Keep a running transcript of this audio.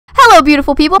Hello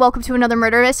beautiful people, welcome to another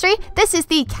murder mystery. This is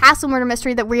the castle murder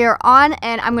mystery that we are on,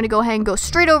 and I'm going to go ahead and go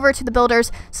straight over to the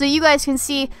builders so you guys can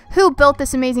see who built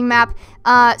this amazing map.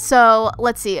 So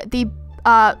let's see, the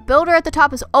builder at the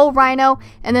top is O Rhino,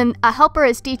 and then a helper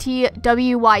is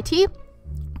DTWYT.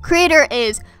 Creator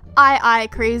is I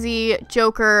Crazy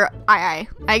Joker I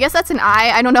guess that's an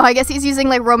I don't know, I guess he's using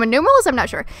like Roman numerals, I'm not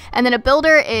sure. And then a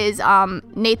builder is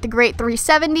Nate the Great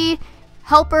 370.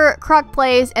 Helper Croc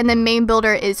Plays, and then main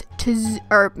builder is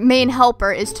main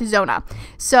helper is Tizona.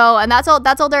 So, and that's all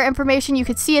their information. You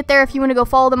could see it there if you want to go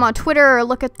follow them on Twitter or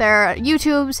look at their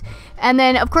YouTubes. And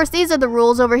then of course these are the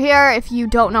rules over here if you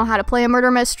don't know how to play a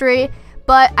murder mystery,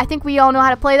 but I think we all know how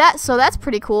to play that, so that's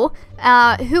pretty cool.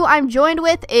 Who I'm joined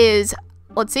with is,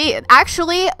 let's see,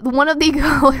 actually one of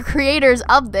the creators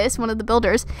of this, one of the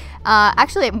builders.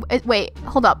 Wait,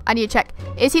 hold up, I need to check.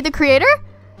 Is he the creator?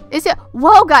 Is it?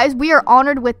 Whoa, guys, we are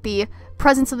honored with the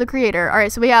presence of the creator. All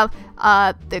right, so we have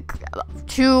the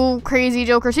two Crazy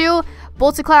Joker 2,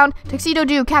 Bolts the Clown, Tuxedo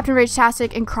Dude, Captain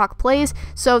Rage-tastic, and Croc Plays.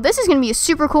 So this is gonna be a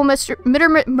super cool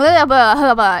murder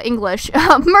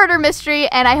mystery,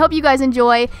 and I hope you guys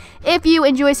enjoy. If you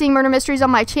enjoy seeing murder mysteries on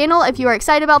my channel, if you are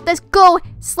excited about this, go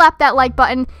slap that like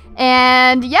button.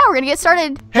 And yeah, we're gonna get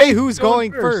started. Hey, who's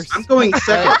going first? I'm going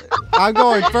second. I'm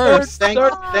going first.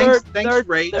 Thanks,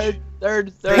 Rage.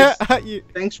 Third.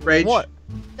 Thanks, Rage. What?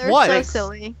 They're What? so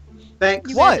silly.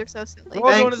 Thanks. You What? guys are so silly.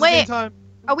 We're all going at the same Wait, time.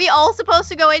 are we all supposed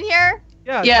to go in here?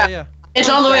 Yeah. It's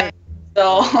all the way.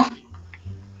 So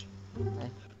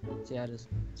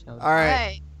All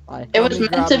right. it Let was me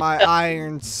meant grab to. my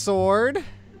iron sword.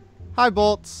 Hi,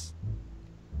 Bolts.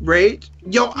 Rage.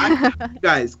 Yo,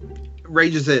 guys,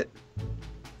 Rage is it.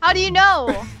 How do you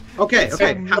know? Okay,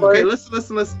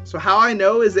 listen. So how I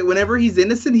know is that whenever he's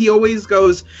innocent, he always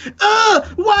goes,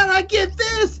 why'd I get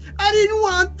this? I didn't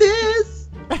want this.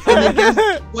 And then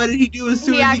guess what did he do as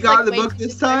soon as he got the book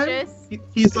this time?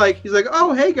 He's like,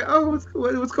 oh, hey, what's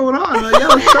going on? I'm like, yeah,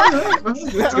 let's try that.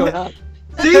 What's going on?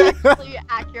 See? Absolutely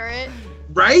accurate.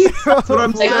 Right? That's what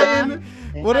I'm Yeah. saying.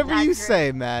 Whatever That's you accurate.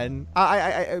 say, man.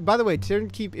 By the way,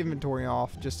 keep inventory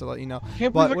off just to let you know.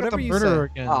 Can't But believe I got whatever the you murderer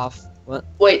say. again. Off. What?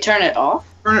 Wait, turn it off.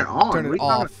 Turn it on. Turn What it are you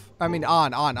talking off. I mean,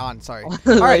 on. Sorry. All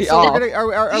right, so Off. we're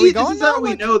gonna, are See, we this going is now? how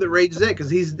we know that Rage is it, because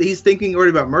he's thinking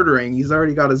already about murdering. He's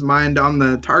already got his mind on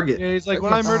the target. Yeah, he's like,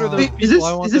 when I murder those Wait, people, is this-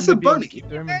 I want is this them a to be able to bunny? keep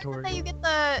their Where is it inventory. that you get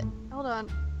the? Hold on.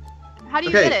 How do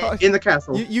you Okay, get it? in the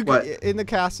castle. You what? in the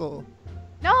castle.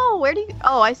 No, where do you?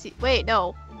 Oh, I see. Wait,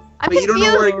 no. I'm Wait, you don't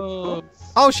confused. know where to get the books?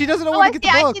 Oh, she doesn't know Oh, where I to see.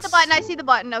 get the I books. see the button. I see the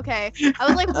button. Okay. I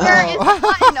was like, where is Oh. the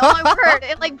button? Oh my word!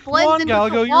 It like blends Come on, into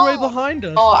Galgo, the you're right wall. behind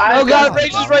us. Oh God,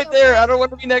 Rage is right there. I don't want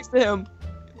to be next to him.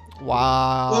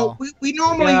 Wow. Well, we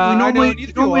normally Yeah, I know, we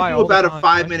neither do normally I do all the about a time.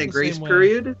 I 5-minute feel the grace same way.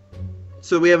 period,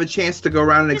 so we have a chance to go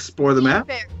around and explore the map.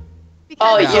 Fair.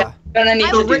 Oh Because yeah, gonna need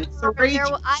I to was do. like-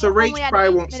 So Rage only had probably 8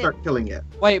 won't minutes. start killing it.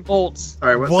 Wait, bolts. All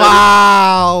right, what's that?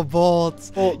 Wow,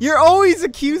 Bolts. Bolts. You're always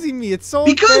accusing me. It's so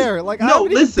Because- unfair. Like, I no,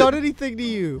 haven't even listen. done anything to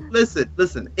you.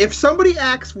 Listen. If somebody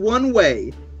acts one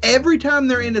way every time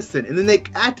they're innocent, and then they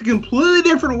act a completely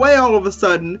different way all of a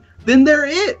sudden, then they're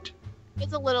it.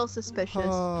 it's a little suspicious.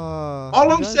 All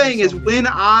you I'm guys are saying so is mean. when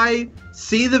I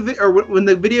see when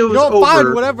the video is No, over,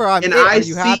 fine, whatever. I'm and it. Are I you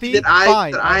see happy? that I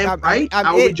Fine. am right, I'm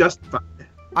I will be it. justified.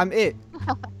 I'm it.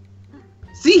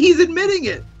 See, he's admitting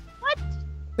it. What?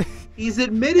 He's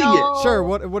admitting No. it. Sure,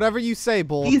 whatever you say,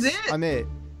 Bolts. He's it. I'm it.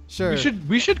 Sure.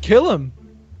 We should kill him.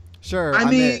 Sure. I I'm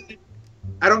mean,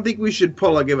 I don't think we should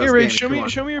pull a give us Here, Ray, game.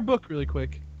 show me your book really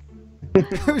quick.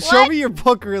 it. Show me your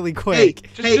book really quick.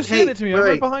 Just hand it to me. I'm right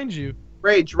wait. behind you.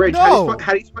 Rage. No.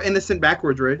 How do you spell innocent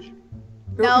backwards, Rage?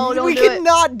 No, don't we do it.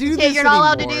 cannot do Okay, this you're not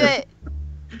allowed to do anymore. it.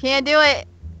 You can't do it.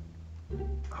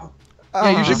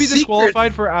 Yeah, you should be Secret.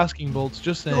 disqualified for asking, bolts.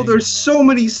 Just saying. Oh, there's so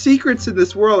many secrets in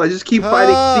this world. I just keep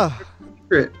fighting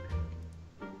secret.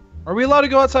 Are we allowed to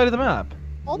go outside of the map?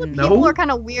 All the No. people are kind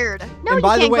of weird. No, And you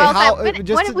by the can't way, go outside. how When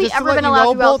just have we to ever let been you allowed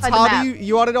know, to go Bolts, outside the how map? do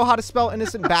you want to know how to spell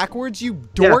innocent backwards? You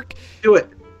Yeah. dork. Do it.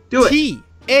 Do it.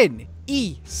 T-N-E-C-O-N-N-I.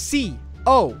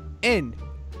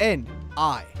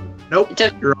 Nope. It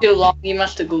took You're wrong. too long. You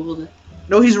must have googled it.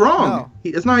 No, he's wrong.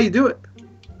 No. That's not how you do it.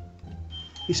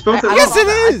 He spelled it wrong. Yes, it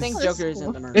is. I think Joker is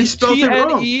in the murder. He It's spelled it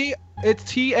wrong. T-N-E. It's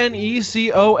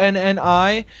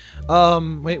T-N-E-C-O-N-N-I.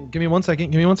 Wait. Give me 1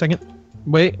 second.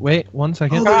 Wait. 1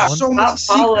 second. Oh, God, there's so many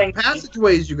stop following secret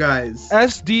passageways, you guys.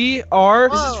 S-D-R.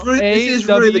 Whoa. This is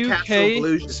really the castle of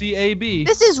illusion. A-W-K-C-A-B.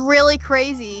 This is really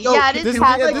crazy. Yo, Yeah, it can is this- we,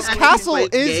 castle. this actually castle play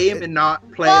the is- game and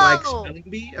not play like Whoa. spelling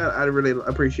bee? I'd really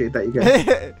appreciate that, you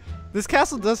guys. This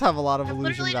castle does have a lot of I'm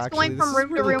illusions, literally just actually. going from This is room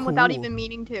to really room without cool. even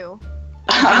meaning to.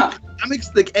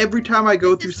 Like every time I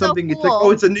go through is so something, it's like, cool.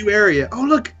 oh, it's a new area. Oh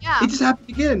look, Yeah. it just happened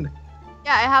again.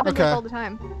 Yeah, it happens Okay. all the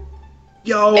time.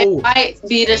 Yo, It might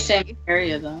be the same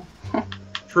area though.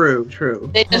 true.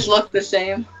 They just look the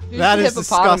same. Who's That the is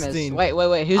hippopotamus? disgusting.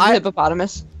 Wait. Who's I- the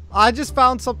hippopotamus? I just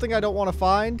found something I don't want to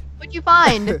find. What'd you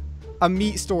find? A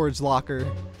meat storage locker.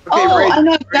 Okay, Oh, Rage, I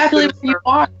know Rage, exactly where you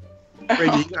are.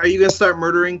 Rage, are you gonna start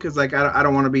murdering? Cause like I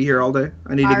don't want to be here all day.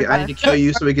 I need to kill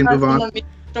you so we can move on.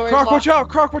 Croc, watch out!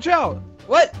 Croc, watch out!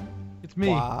 What? It's me.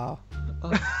 Wow.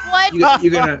 What? You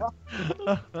gonna?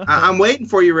 I'm waiting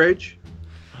for you, Rage.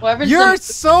 You're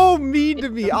so mean to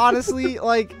me, honestly.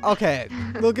 Like, okay,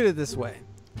 look at it this way.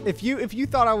 If you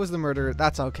thought I was the murderer,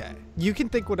 that's okay. You can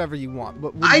think whatever you want,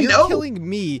 but when I you're know. killing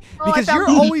me, Oh, I because found you're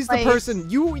the always the place. person,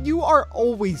 you are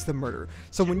always the murderer.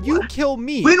 So when you kill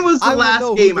me, When was the I will know last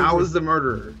who game the I mur- was the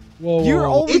murderer? Whoa, You're whoa.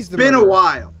 always It's the been a murderer.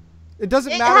 while. It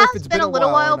doesn't It matter has if it's been a little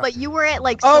or while, not. but you were at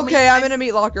like so many Okay, I'm times. in a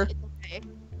meat locker. It's okay.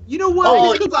 You know what?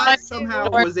 Oh, Because you I might be somehow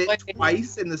more was it quick.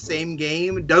 twice in the same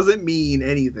game doesn't mean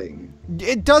anything.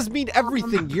 It does mean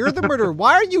everything. You're the murderer.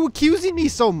 Why are you accusing me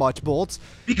so much, Bolts?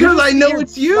 Because You're I know here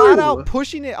it's you. Flat out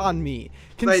pushing it on me.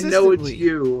 I Consistently. know it's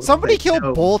you. Somebody I kill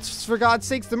know. Bolts, for God's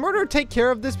sakes. The murderer take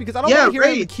care of this because I don't Yeah, want to hear him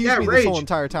Rage. accuse Yeah, me this whole Rage.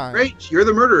 entire time. Rage, you're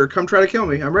the murderer. Come try to kill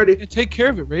me. I'm ready. Yeah, take care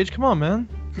of it, Rage. Come on, man.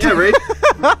 Yeah, Rage.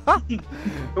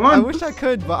 Come I on. wish I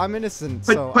could, but I'm innocent,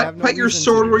 Put, so put, I have no put your reason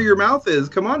sword to. where your mouth is.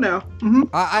 Come on now. Mm-hmm.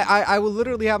 I will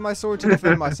literally have my sword to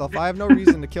defend myself. I have no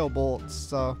reason to kill Bolts,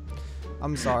 so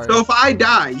I'm sorry. So if I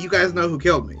die, you guys know who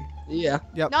killed me. Yeah.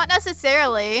 Not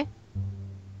necessarily.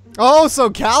 Oh, so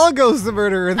Caligo's the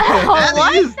murderer then. Oh, That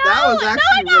what? is- that was No,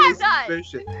 actually no, really no, no.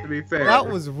 suspicious, to be fair. That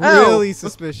was really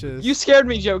suspicious. You scared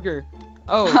me, Joker.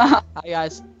 Oh, hi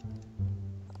guys.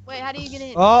 Wait, how do you get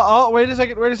in? Oh, wait a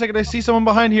second. I see someone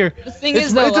behind here. The thing It's,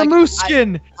 is, though, it's like, a moose I-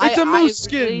 skin. It's a I moose really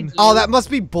skin. do- Oh, that must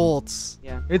be Bolts.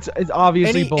 It's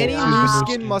obviously both. Any Wow. moose Moose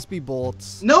skin must be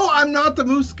Bolts. No, I'm not the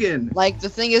moose skin. Like the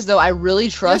thing is, though, I really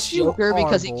trust Yes, you Joker are,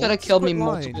 because he Bolts. could have killed me Quit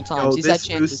multiple lying. times. Yo, He's had this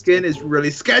moose chances. skin is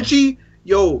really sketchy.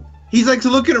 Yo, he's like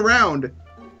looking around.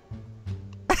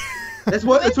 That's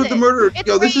what. Who That's is what the it? murderer. It's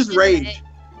Yo, this is Rage, isn't rage. it?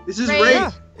 This is Rage. rage.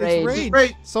 Yeah, Rage. it's rage.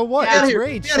 Rage. So what? Get out of It's here.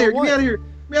 rage. Get out of here. So Get me out what? of here.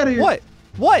 Get me out of here. What?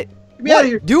 What? Get me out What? of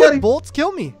here. Do Get out it, of Bolts.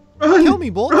 Kill me. here. Run. Kill me,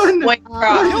 Bolts. Run. Wait,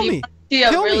 Croc, Kill you me. see a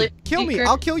Kill really me. Kill me. secret-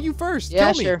 I'll kill you first.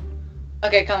 Yeah, Kill me. sure.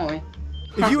 Okay, come with me.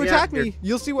 If you Yeah, attack here. me,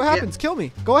 you'll see what Yeah. happens. Kill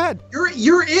me. Go ahead.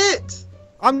 You're it.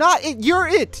 I'm not it. You're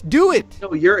it. Do it.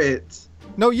 No, you're it.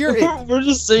 No, you're it. We're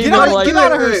just saying Get that, out- like, get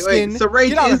out of her wait. skin. So Rage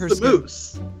Get out of is her the skin.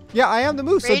 moose. Yeah, I am the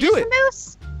moose. So Rage do is it. the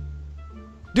moose?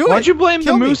 Do Why'd it. you blame the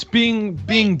Kill me. moose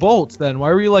being Bolts then? Why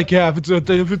were you like, yeah, if it's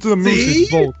a moose, See?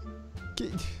 it's Bolt?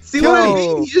 See Kill what I me.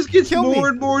 mean? He just gets Kill me. more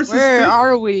and more Where suspicious.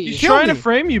 are we? He's Kill trying me. to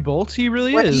frame you, Bolts. He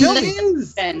really What is. he Kill me.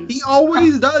 is. And He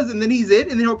always does, and then he's it,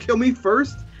 and then he'll kill me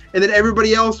first, and then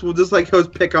everybody else will just like goes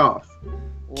pick off.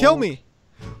 Kill me.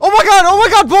 Oh my god. Oh my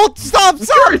god. Bolt. Stop.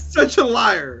 Stop. You're such a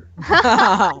liar.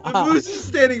 The moose is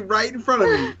standing right in front of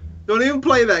me. Don't even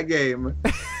play that game.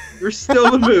 You're still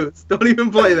the moose. Don't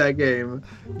even play that game.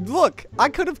 Look, I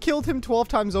could have killed him 12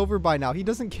 times over by now. He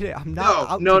doesn't get it. I'm not. No,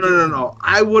 out no, to no, get no, him. no.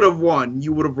 I would have won.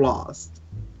 You would have lost.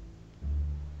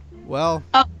 Well,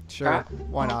 Oh, sure. crap.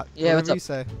 Why not? Yeah, Whatever what's up? you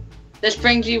say. this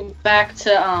brings you back to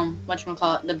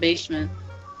whatchamacallit, the basement.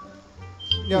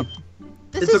 Yep.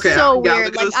 This It's is okay. so I got weird.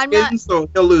 rid Like, of the I'm not. skin, so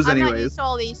he'll lose I'm not anyways. used to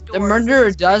all these doors. The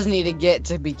murderer does need to get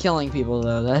to be killing people,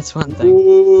 though. That's one thing.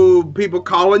 Ooh, people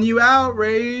calling you out,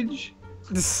 Rage.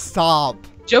 Stop.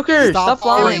 Joker, Stop stop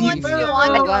lying. Everyone's Oh, still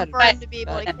on my one God. for him to be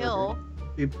able to kill.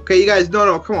 Okay, you guys,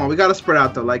 no, come on. We gotta spread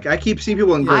out though. Like I keep seeing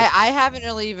people in groups. I haven't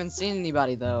really even seen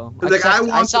anybody though. Like I Except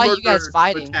want I saw the you guys murderer to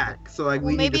fighting. attack, so like Well,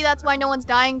 we maybe need that's why no one's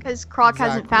dying, because Croc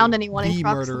hasn't Exactly. found anyone and The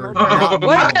Croc's the murderer. murderer. Not me.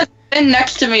 What? Been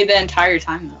next to me the entire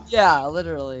time though. Yeah,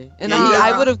 literally. And Yeah, I you mean, guys I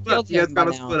gotta would have split up. killed You guys him by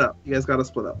gotta now. split up. You guys gotta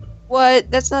split up. What?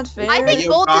 That's not fair. I think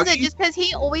Yo, Bolt is it Doggy? just because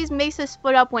he always makes us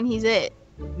split up when he's it.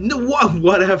 No,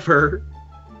 whatever.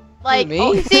 Like, me?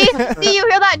 oh, see, you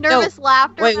hear that nervous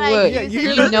laughter Wait, when I wait. Yeah, use you it? hear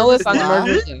Do you that? know if I'm the Nah.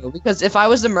 murderer though? Because if I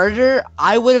was the murderer,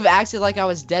 I would have acted like I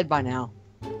was dead by now.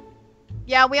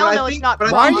 Yeah, we But all I know think- it's not but I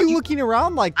Croc. Why are think you looking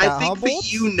around like that, I think huh, that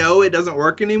Bolts? you know it doesn't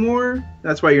work anymore.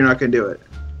 That's why you're not gonna do it.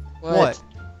 What?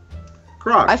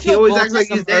 Croc. I He feel always Bolts acts like is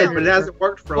the he's dead, but it murderer. hasn't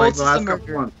worked for like Bolts the is the last couple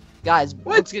murderer. months. Guys,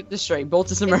 What? let's get this straight. Bolt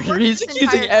is the It murderer. worked He's this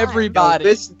accusing entire time. everybody.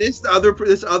 This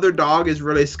other dog is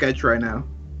really sketch right now.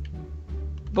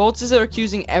 Bolts is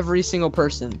accusing every single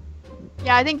person.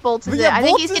 Yeah, I think Bolts is But it. yeah, I think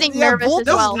Bolts he's is- getting yeah, nervous Bolts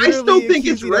as is well. I still literally think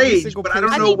it's accusing every rage, single but I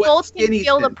don't I know think what Bolts can Skinny's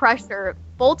feel the in. pressure.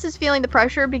 Bolts is feeling the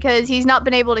pressure because he's not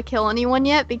been able to kill anyone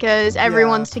yet because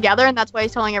everyone's together, and that's why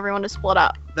he's telling everyone to split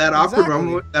up. That awkward Exactly.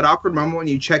 moment. That awkward moment when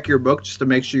you check your book just to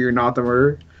make sure you're not the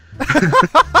murderer.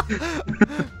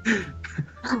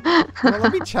 Well,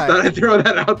 let me check. Thought I'd throw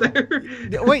that out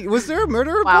there. Wait, was there a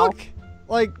murderer Wow. book?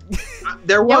 Like,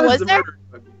 There Yeah, was, was the there? murderer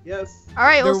book. Yes. All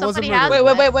right, well There was a somebody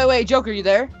murder. has. Wait, Joker, you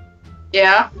there?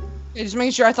 Yeah. Okay, just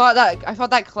making sure. I thought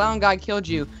that clown guy killed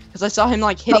you because I saw him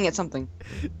like hitting at something.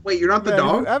 Wait, you're not the man,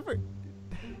 dog? whoever-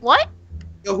 What?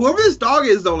 Yo, whoever this dog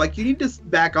is, though, like, you need to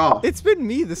back off. It's been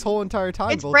me this whole entire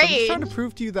time, It's Bolts. I'm just trying to Rage.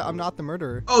 prove to you that I'm not the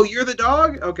murderer. Oh, you're the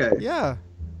dog? Okay. Yeah.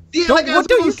 See, Don't- like, what that's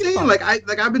do what I'm you saying. give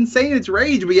Like, I've been saying it's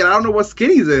rage, but yet I don't know what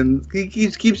skinny's in. He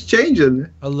keeps changing.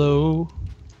 Hello.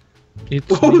 It's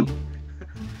Whoa. me.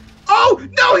 Oh,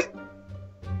 no!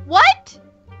 What?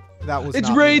 That was It's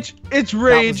not rage. Me. It's That was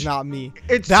rage. not me.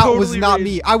 It's That totally was not rage.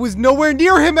 me. I was nowhere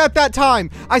near him at that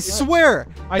time. I swear.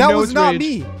 I That know was it's not rage.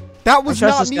 me. That I was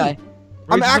trust not this me. guy.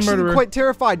 I'm Rage is the actually murderer. quite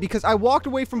terrified because I walked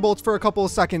away from Bolts for a couple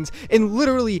of seconds and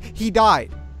literally he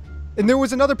died. And there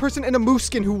was another person in a moose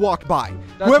skin who walked by.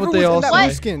 That's Whoever what was they in all that say.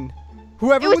 moose skin.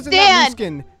 Whoever It was was in that moose Dan.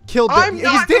 skin killed I'm it. It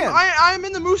not. was Dan. I'm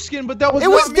in the moose skin, but that was It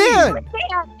not was me. Dan. Dan.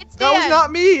 It's That Dan. was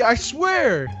not me. I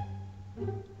swear.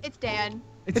 It's Dan.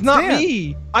 It's not Dan.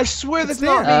 me. I swear It's that's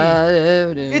not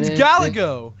Dan. me. It's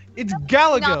Galago. It's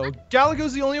Galago.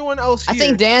 Galago's the only one else I here.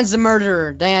 think Dan's the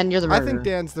murderer. Dan, you're the I murderer. think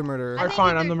Dan's the murderer. Alright,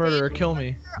 fine. I'm the murderer. Kill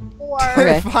me. Or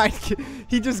Okay. Fine.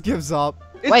 He just gives up.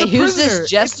 It's Wait, the who's prisoner. this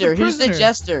jester? It's the Who's the prisoner.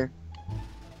 jester?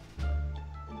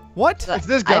 What? It's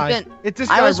this guy. It's this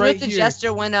guy I was right with the here.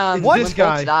 jester when It's when this Bolts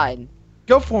guy. died.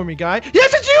 Go for me, guy.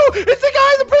 Yes, it's you. It's the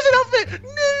guy in the prison outfit.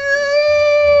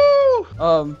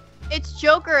 No. it's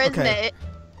Joker, isn't Okay. it?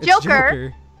 It's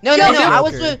Joker. No, Joker. I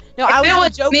was with If it with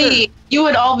was Joker. me, you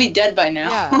would all be dead by now.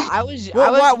 Yeah, I was.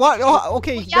 What? Oh,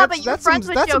 okay, yeah, but you're that's some friends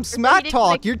with that's some Joker, so smack you didn't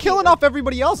talk. make You're it killing you. off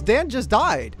everybody else. Dan just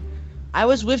died. I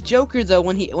was with Joker though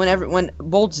when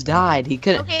Bolts died. He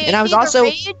couldn't. Okay, and I was either also.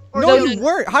 Rage or No, no, you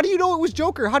weren't. How do you know it was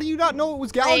Joker? How do you not know it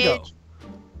was Galago? Rage.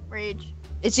 Rage.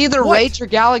 It's either What? Rage or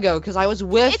Galago because I was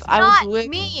with. It's I not was with.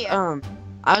 me.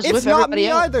 I was It's with not everybody me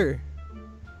else. either.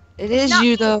 It is not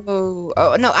you me. though.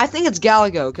 Oh no, I think it's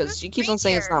Galago because Who's she keeps on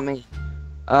saying it's reindeer?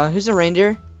 not me. Who's the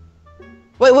reindeer?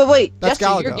 Wait. That's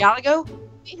Jester, you're Galago?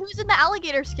 Wait, who's in the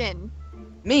alligator skin?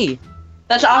 Me.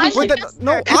 That's Wait, obviously. Wait, Jester.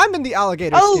 no, I'm in the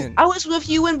alligator Oh, skin. I was with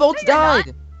you when Bolts No, you're not.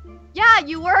 died. Yeah,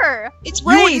 you were. It's You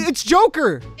were- Rage. it's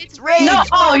Joker. It's Rage. No,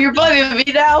 oh, you're blaming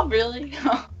me now? Really?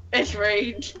 It's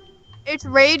rage. It's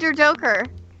Rage or Joker.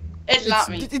 It's not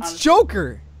me. It's honestly.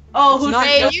 Joker. Oh, It's who's not the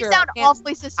Hey, Joker. you Joker? sound I can't-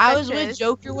 awfully suspicious. I was with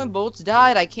Joker when Bolts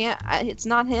died. It's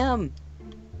not him.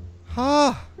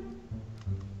 Ah,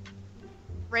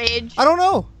 Rage. I don't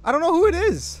know. I don't know who it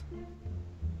is.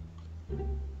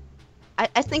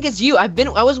 I think it's you. I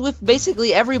was with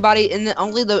basically everybody in I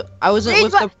wasn't Rage,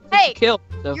 with the but- hey, kill.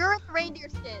 So. You're in the reindeer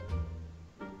skin.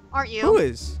 Aren't you? Who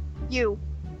is? You.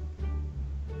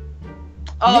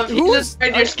 Oh, if Who you is- just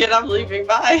trade your skin, I'm leaving.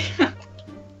 Bye.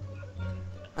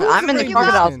 I'm in the reindeer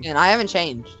crocodile skin? skin. I haven't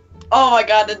changed. Oh my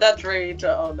god, that's rage.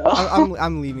 Oh no.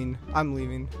 I'm leaving. I'm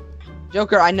leaving.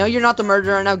 Joker, I know you're not the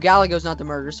murderer. I know Galago's not the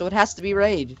murderer, so it has to be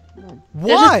Rage.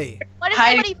 Why? What if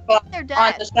Hiding somebody spot faked their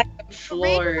on death? the second Rage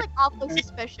floor. is like awfully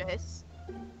suspicious.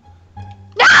 No!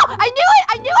 I knew it!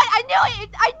 I knew it! I knew it!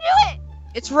 I knew it!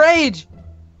 It's Rage.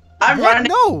 I'm What?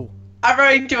 running. No. I'm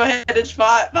running to a hidden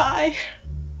spot. Bye.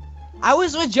 I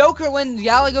was with Joker when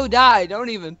Galago died. Don't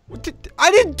even.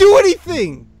 I didn't do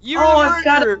anything. You were Oh, the I've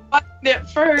got to murderer. find it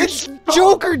first. It's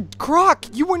Joker, Croc.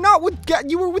 You were not with.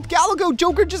 You were with Galago.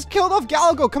 Joker just killed off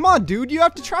Galago. Come on, dude. You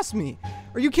have to trust me.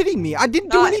 Are you kidding me? I didn't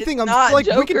do Not- anything. it's I'm not like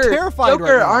Joker. wicked terrified Joker,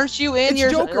 right now. aren't you in It's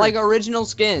your Joker. like original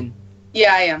skin?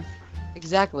 Yeah, I am.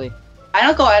 Exactly. I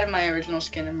don't go out of my original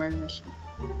skin and murder this.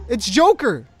 It's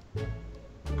Joker.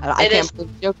 I It can't is-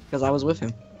 believe Joker because I was with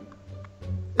him.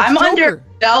 It's I'm Joker. under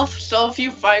stealth, so if you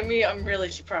find me, I'm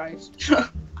really surprised.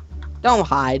 Don't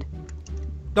hide.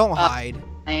 Don't hide.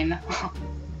 I know.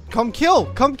 Come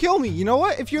kill me. You know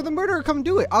what? If you're the murderer, come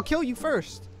do it. I'll kill you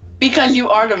first. Because you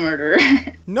are the murderer.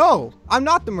 No, I'm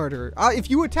not the murderer. If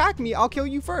you attack me, I'll kill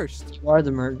you first. You are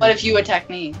the murderer. But if you attack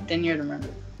me, then you're the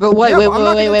murderer. But wait, Yeah, wait, but I'm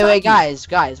not wait, gonna wait, wait, attack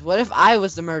guys. What if I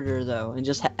was the murderer though,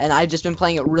 and I've just been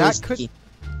playing it really That could- sneaky?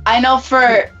 I know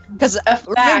for Because a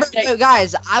remember, fact that-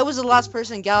 guys, I was the last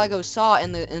person Galago saw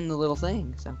in the little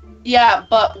thing. So yeah,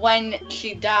 but when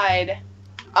she died,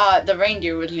 the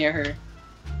reindeer was near her.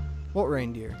 What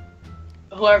reindeer?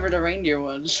 Whoever the reindeer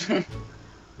was.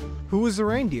 Who was the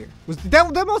reindeer? Was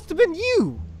that must have been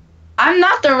you? I'm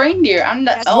not the reindeer. I'm the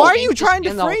That's elf. Why are you trying to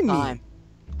Skin the whole frame me? time.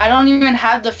 I don't even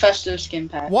have the festive skin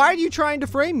pack. Why are you trying to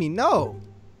frame me? No.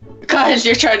 Because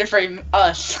you're trying to frame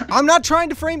us. I'm not trying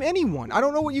to frame anyone. I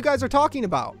don't know what you guys are talking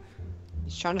about.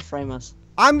 He's trying to frame us.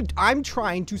 I'm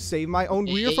trying to save my own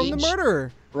rear from the Age.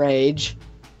 murderer. Rage.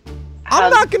 I'm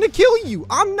not gonna kill you.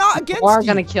 I'm not against You are you.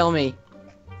 gonna kill me.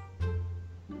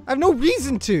 I have no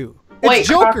reason to. It's Wait,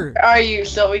 Joker. Are you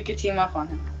so we could team up on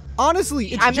him? Honestly,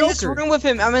 it's I'm Joker. in this room with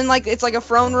him. I'm in like it's like a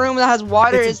throne room that has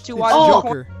water. It's two it's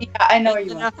water. Joker. Yeah, I know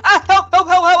you are. Ah, help! Help!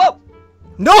 Help! Help! Help!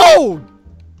 No!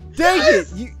 Dang it!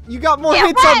 You got more Yeah,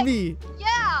 hits right. on me.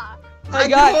 Yeah. Hey I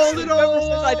guys, called it whoever all.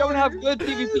 says I don't have good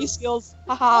PvP skills.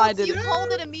 Haha, I did You it.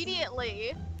 called it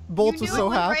immediately. Bolt you was knew so it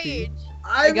with happy. rage.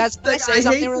 I, guys, can I like, say I hate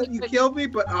something that really you quick? killed me,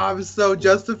 but I'm so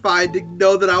justified to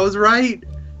know that I was right.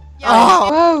 Yeah.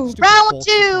 Oh, stupid Round Bolt.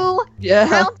 2. Yeah.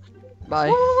 Round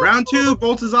Bye. Round 2,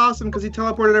 Bolt is awesome because he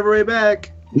teleported everybody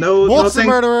back. No, Bolt's the thanks,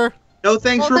 murderer. no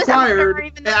thanks Bolt is the murderer, required.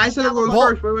 even Hey, though I he's said I'm going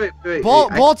Bolt- first. Wait.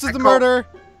 Bolt's is I the called- murderer.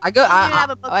 I go. didn't have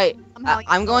a book. Wait. Somehow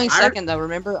I'm going I- second though.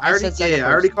 Remember, I already, said second. I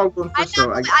already first. called going I'm first, so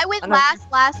not, I went I know.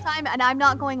 last time, and I'm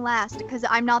not going last because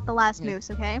I'm not the last Yeah.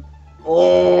 moose. Okay.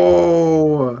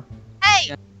 Oh. Hey,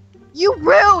 Yeah. you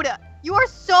rude. You are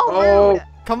so Oh. rude.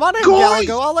 Come on in, Guys,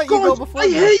 Galago. I'll let you go before I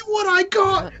me. hate what I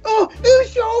got. Oh, it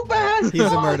was so bad. He's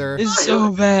a murderer. It's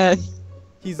so bad.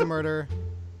 He's a murderer.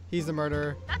 He's a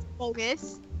murderer. That's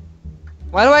bogus.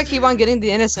 Why do I keep on getting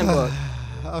the innocent book?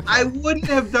 Okay. I wouldn't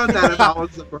have done that if I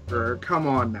was the murderer. Come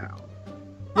on now.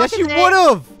 Yes, you Fucking A. would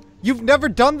have. You've never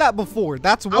done that before.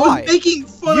 That's I why. was making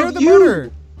fun You're of the you.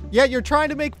 murderer. Yeah, you're trying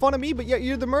to make fun of me, but yet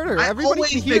you're the murderer. I Everybody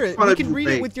always can hear make it. fun We of can you, read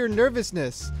it Rage. with your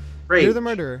nervousness. Rage. You're the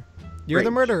murderer. You're the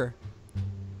Rage. murderer.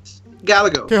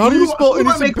 Galago. Okay, how do you spell who do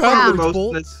I innocent make fun of the backwards, most in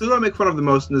Bolt? this- Who do I make fun of the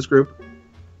most in this group?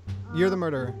 You're the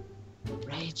murderer.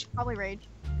 Rage. Probably rage.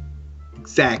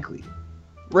 Exactly.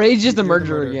 Rage is the You're the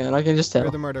murderer murderer. again. I can just You're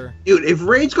tell. the murderer. Dude, if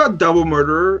Rage got double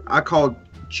murderer, I called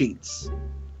cheats.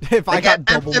 If I Like, got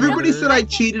double everybody murderer. said I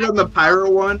cheated on the pyro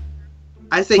one.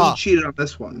 I say Huh. he cheated on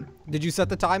this one. Did you set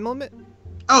the time limit?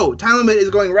 Oh, time limit is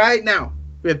going right now.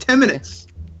 We have 10 minutes.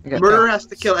 Okay. Murderer has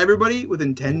to kill everybody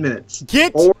within 10 minutes.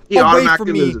 Get Or he away automatically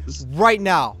from me loses. right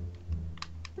now.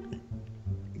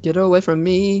 Get away from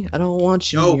me. I don't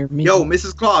want you near me. Yo,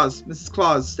 Mrs. Claus. Mrs.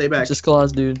 Claus, stay back. Just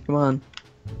Claus, dude. Come on.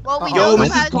 Well, we Yo, know who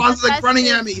Mrs. has Claus is the like running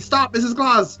festive- at me. Stop, Mrs.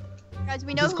 Claus. Guys,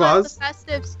 we know Mrs. who Claus? has the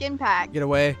festive skin pack. Get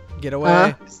away. Get away.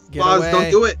 Huh? Get Claus, away. don't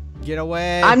do it. Get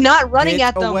away. I'm not running Get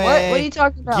at them. What? away. What are you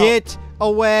talking about? Get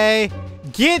away.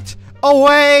 Get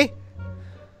away.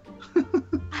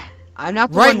 I'm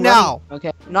not the Right one now. running,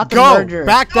 okay, I'm not the Go. murderer.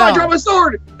 Back No, I dropped down. my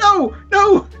sword.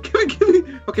 No. Give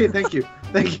me. Okay, thank you.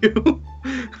 Thank you.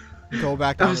 Go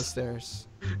back down the stairs.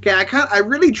 Okay, I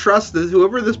really trust this.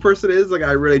 Whoever this person is, like,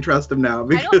 I really trust him now I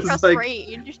because, don't trust like,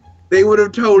 rage. they would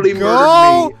have totally Go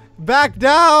murdered me. back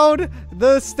down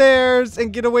the stairs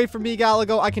and get away from me,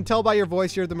 Galago. I can tell by your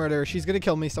voice you're the murderer. She's gonna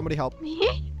kill me. Somebody help.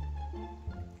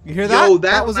 You hear that? Yo,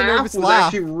 that was a laugh nervous was laugh.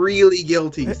 actually really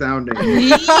guilty sounding.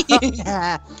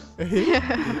 Yeah.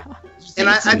 And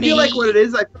I feel like what it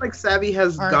is, I feel like Savvy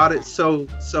has got it so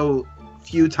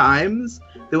few times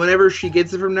that whenever she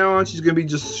gets it from now on, she's gonna be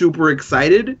just super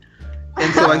excited,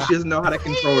 and so like she doesn't know how to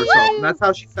control herself. And that's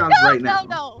how she sounds No, right now.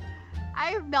 no.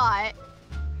 I am not.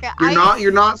 Okay,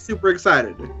 You're not super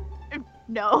excited.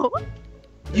 No.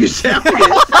 You sound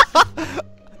it.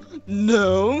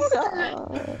 No.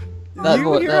 That You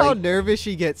boy- hear that- how nervous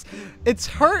she gets. It's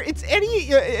her. It's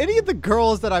any of the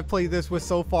girls that I've played this with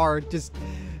so far. Just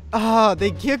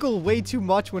they giggle way too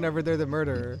much whenever they're the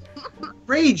murderer.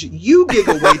 Rage, you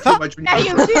giggle way too much when Now you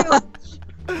you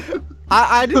do.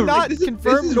 I did not This is-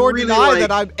 confirm this is nor really deny like-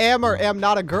 that I am or am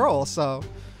not a girl. So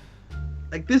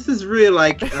like this is really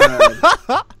like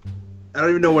I don't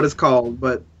even know what it's called,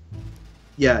 but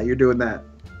yeah, you're doing that.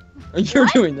 You're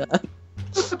doing that.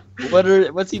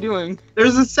 What's he doing?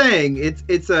 There's a saying. It's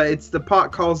the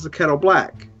pot calls the kettle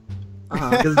black. Uh-huh.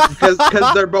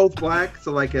 Because they're both black,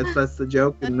 so like that's the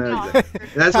joke, and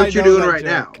that's I what you're know doing that right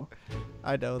joke.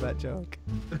 I know that joke.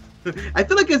 now. I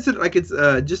feel like it's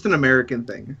just an American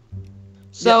thing.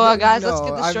 So, Yeah, guys, let's no,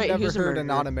 get this straight. I've never Who's the heard a murderer?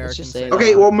 non-American Let's just say say that. it.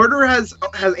 Okay, well, Murderer has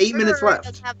 8 minutes Murderer left.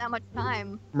 doesn't have that much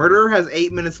time. Murderer has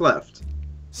 8 minutes left.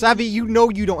 Savvy, you know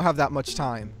you don't have that much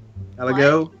time. Gotta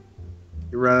go.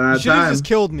 You're running out You of should have time. just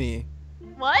killed me.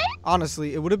 What?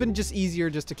 Honestly, it would have been just easier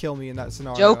just to kill me in that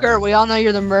scenario. Joker, we all know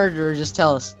you're the murderer. Just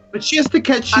tell us. But she has to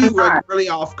catch I'm you like, not. really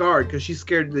off guard because she's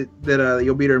scared that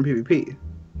you'll beat her in PvP.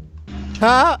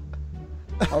 Ha!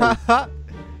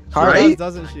 Right?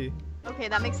 Doesn't she? Okay,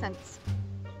 that makes sense.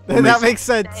 What That makes makes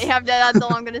sense. That's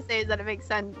all I'm gonna say is that it makes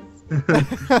sense.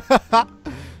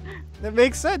 That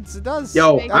makes sense. It does.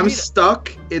 Yo, I I'm mean,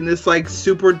 stuck in this like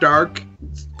super dark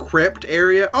crypt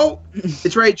area. Oh,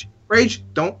 it's Rage. Rage,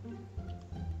 don't.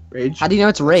 Rage. How do you know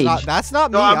it's Rage? that's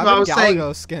not me. No, I'm I in was saying-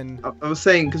 Galago skin. I was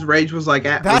saying because Rage was like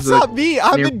at. That's was, not me.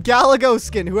 I'm near- in Galago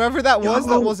skin. Whoever that was,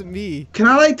 that Yo. wasn't me. Can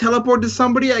I like teleport to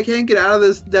somebody? I can't get out of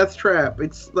this death trap.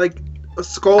 It's like a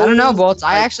skull. I don't know, Bolts.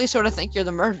 I like- actually sort of think you're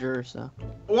the murderer, so.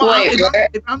 Well, Wait,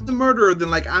 if I'm the murderer, then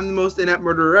like I'm the most inept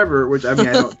murderer ever, which I mean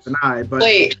I don't deny, but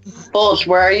Wait, Bulge,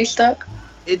 where are you stuck?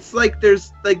 it's like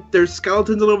there's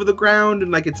skeletons all over the ground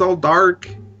and like it's all dark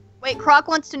Wait, Croc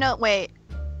wants to know. Wait.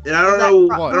 and I don't Is that know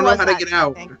Croc? I Who don't know was how to that, get do you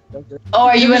out. think? Oh,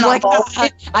 are He you was in a like, hallway?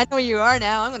 I know where you are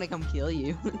now. I'm gonna come kill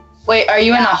you. Wait, are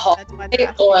you in a Yeah, hallway that's why they're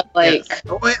asking. or like? Yes.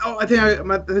 Oh wait, I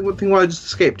think I just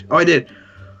escaped. Oh, I did.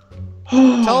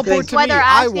 Teleport Thank to Why me. they're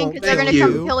I asking won't because they're gonna Thank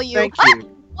come you. kill you. Thank Ah! you.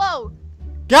 Whoa!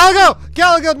 Galago!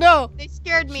 Galago, no! They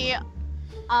scared me.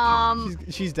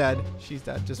 She's dead. She's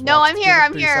dead. Just No, watch. I'm Give here. it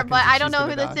I'm 3 here, seconds but and I don't she's know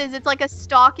who gonna this die. is. It's like a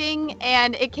stalking,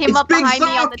 and it came It's up Big behind me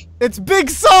on Sock! the. It's Big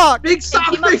Sock! Big Sock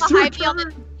came up makes a behind me on the-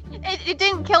 return. It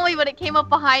didn't kill me, but it came up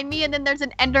behind me, and then there's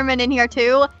an Enderman in here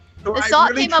too. So The I Sock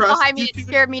really came up trust behind me you and two-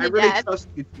 scared me I to really death. trust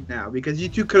you two now because you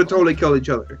two could have totally killed each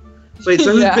other. So wait,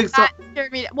 so who's Yeah. Big Sock? That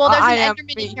scared me. Well, there's I an am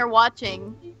Enderman me. in here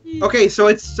watching. Okay,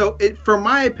 so from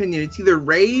my opinion, it's either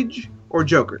Rage or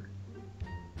Joker.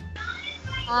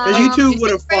 Because you two It's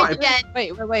would have Rage fought. again.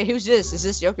 Wait. Who's this? Is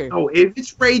this Joker? Oh, if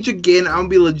it's Rage again, I'm gonna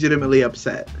be legitimately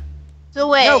upset. So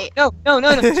wait. No.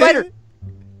 Spider.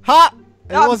 Ha!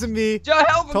 It Stop. wasn't me. Joe,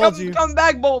 help! Told you. Come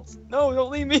back, Bolts. No,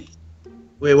 don't leave me.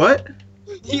 Wait, what?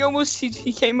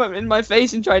 He came up in my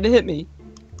face and tried to hit me.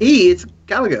 It's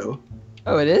Galago.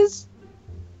 Oh, it is?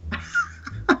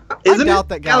 Isn't I doubt it?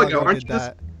 that Galago aren't did you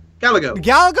that. Galago.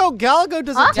 Galago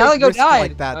doesn't Huh? take Galago risks died.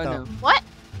 like that, Oh, though. no. What?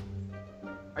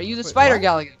 Are you the Wait, Spider what?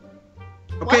 Galaga?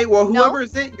 Okay, What? well, No. whoever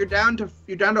is it, you're down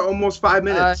to almost 5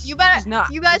 minutes. You better. He's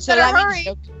not. You guys So better that means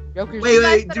hurry. Joker's wait, you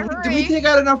guys wait, better did hurry. we take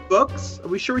out enough books? Are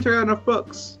we sure we took out enough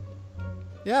books?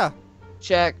 Yeah.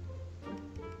 check.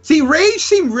 See, Rage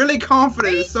seemed really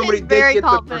confident Rage that somebody is did very get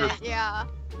confident. the murder. Yeah.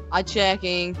 I'm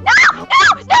checking. No!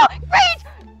 Rage!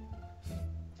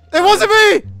 It wasn't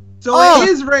me! So Oh. it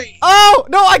is Rage. Oh!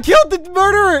 No, I killed the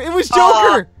murderer! It was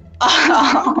Joker!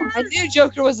 I knew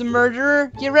Joker was the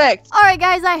murderer. Get wrecked. Alright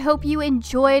guys, I hope you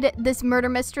enjoyed this murder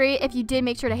mystery. If you did,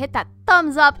 make sure to hit that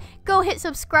thumbs up. Go hit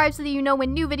subscribe so that you know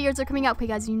when new videos are coming out,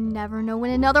 because you never know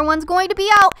when another one's going to be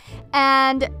out.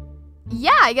 And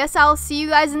yeah, I guess I'll see you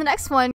guys in the next one.